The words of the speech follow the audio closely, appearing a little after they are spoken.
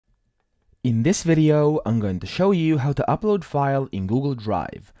In this video, I'm going to show you how to upload file in Google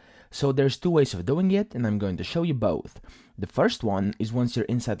Drive. So there's two ways of doing it, and I'm going to show you both. The first one is once you're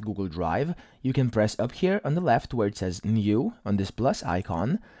inside Google Drive, you can press up here on the left where it says New on this plus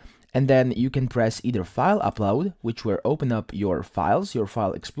icon, and then you can press either File Upload, which will open up your files, your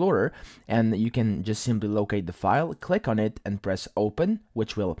File Explorer, and you can just simply locate the file, click on it, and press Open,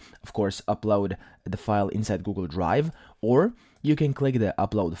 which will, of course, upload the file inside Google Drive, or you can click the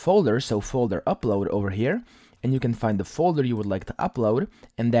Upload folder, so Folder Upload over here, and you can find the folder you would like to upload,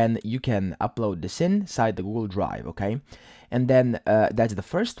 and then you can upload this inside the Google Drive, okay? And then that's the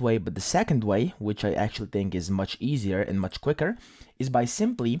first way, but the second way, which I actually think is much easier and much quicker, is by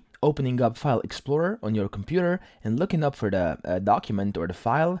simply opening up File Explorer on your computer and looking up for the document or the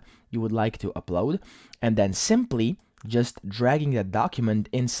file you would like to upload, and then simply just dragging that document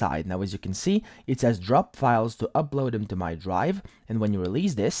inside. Now, as you can see, it says drop files to upload them to my drive, and when you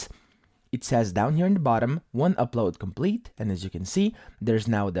release this, it says down here in the bottom, one upload complete, and as you can see, there's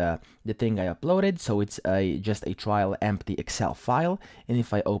now the thing I uploaded, so it's just a trial empty Excel file, and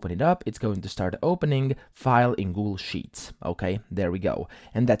if I open it up, it's going to start opening file in Google Sheets. Okay, there we go,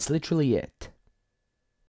 and that's literally it.